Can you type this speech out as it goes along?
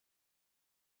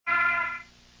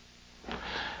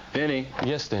Vinny.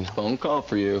 Yes, then. Phone call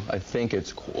for you. I think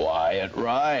it's Quiet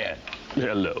Riot.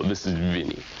 Hello, this is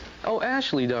Vinny. Oh,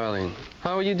 Ashley, darling.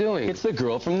 How are you doing? It's the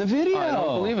girl from the video. I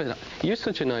don't believe it. You're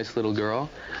such a nice little girl.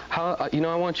 How, you know,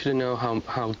 I want you to know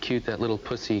how cute that little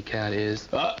pussy cat is.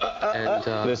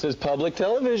 This is public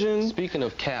television. Speaking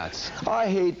of cats. I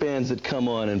hate bands that come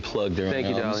on and plug their Thank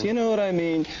you, albums. darling. You know what I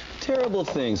mean? Terrible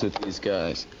things with these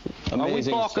guys. Amazing Are we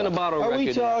talking stuff. about a record? Are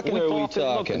we talking or are we Look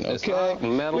talking? at this, Okay.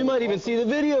 metal. We might even see the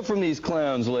video from these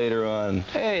clowns later on.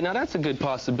 Hey, now that's a good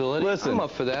possibility. Listen, I'm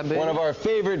up for that, baby. one of our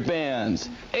favorite bands,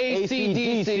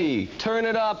 AC/DC. Turn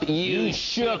it up. You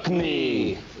shook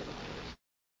me.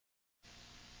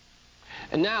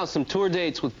 And now some tour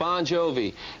dates with Bon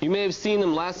Jovi. You may have seen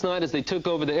them last night as they took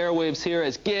over the airwaves here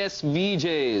as guest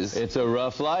VJs. It's a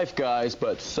rough life, guys,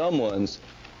 but someone's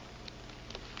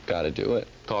got to do it.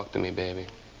 Talk to me, baby.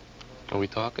 Are we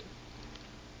talking?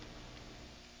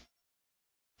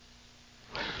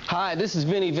 Hi, this is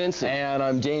Vinnie Vincent. And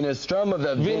I'm Dana Strum of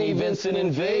the Vinnie Vincent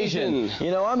Invasion. You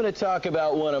know, I'm going to talk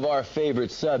about one of our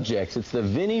favorite subjects. It's the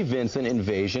Vinnie Vincent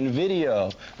Invasion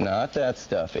video. Not that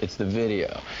stuff, it's the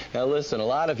video. Now listen, a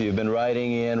lot of you have been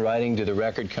writing to the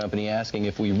record company asking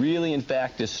if we really, in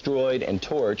fact, destroyed and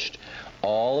torched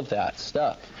all of that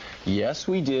stuff. Yes,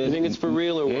 we did. You think it's for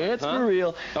real or what? It's for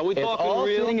real. Are we talking all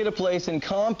real? sitting at a place in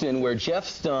Compton where Jeff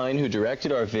Stein, who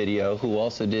directed our video, who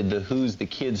also did the Who's the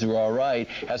Kids Are All Right,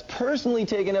 has personally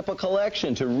taken up a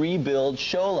collection to rebuild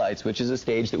Show Lights, which is a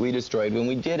stage that we destroyed when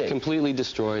we did it. Completely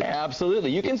destroyed. Absolutely.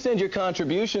 You can send your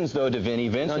contributions, though, to Vinnie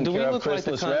Vincent. Now, do we look like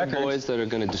the kind Records. of boys that are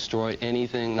going to destroy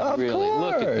anything? Of really? course.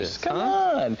 Look at this. Come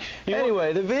on.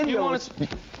 Anyway, the video...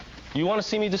 You want to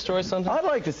see me destroy something? I'd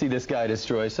like to see this guy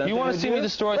destroy something. You want to see me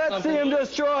destroy something? Let's see him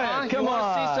destroy it. Come on. You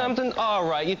want to see something? All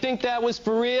right. You think that was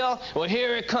for real? Well,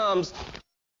 here it comes.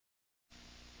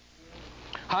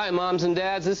 Hi, moms and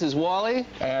dads. This is Wally.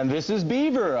 And this is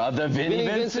Beaver of the Vinnie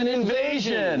Vincent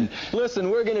Invasion. Listen,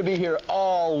 we're going to be here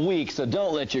all week, so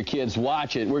don't let your kids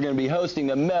watch it. We're going to be hosting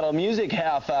the Metal Music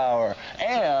Half-Hour.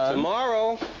 And...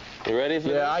 tomorrow... You ready for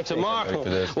this? Yeah, Tomorrow, I'm ready for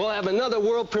this. We'll have another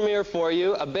world premiere for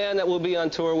you, a band that we'll be on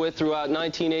tour with throughout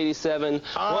 1987.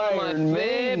 One of my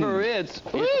favorites.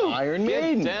 Iron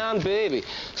Maiden. Get down, baby.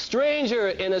 Stranger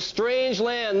in a Strange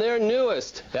Land, their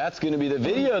newest. That's going to be the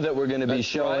video that we're going to be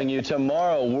showing you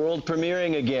tomorrow, world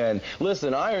premiering again.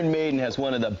 Listen, Iron Maiden has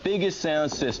one of the biggest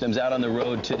sound systems out on the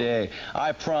road today.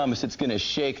 I promise it's going to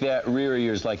shake that rear of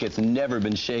yours like it's never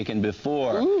been shaken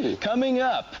before. Ooh. Coming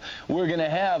up, we're going to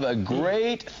have a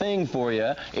great thing for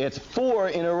you. It's 4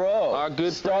 in a row. Our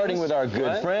good Starting friends, with our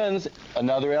good friends,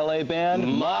 another LA band,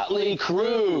 Motley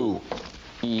Crue.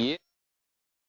 Yeah.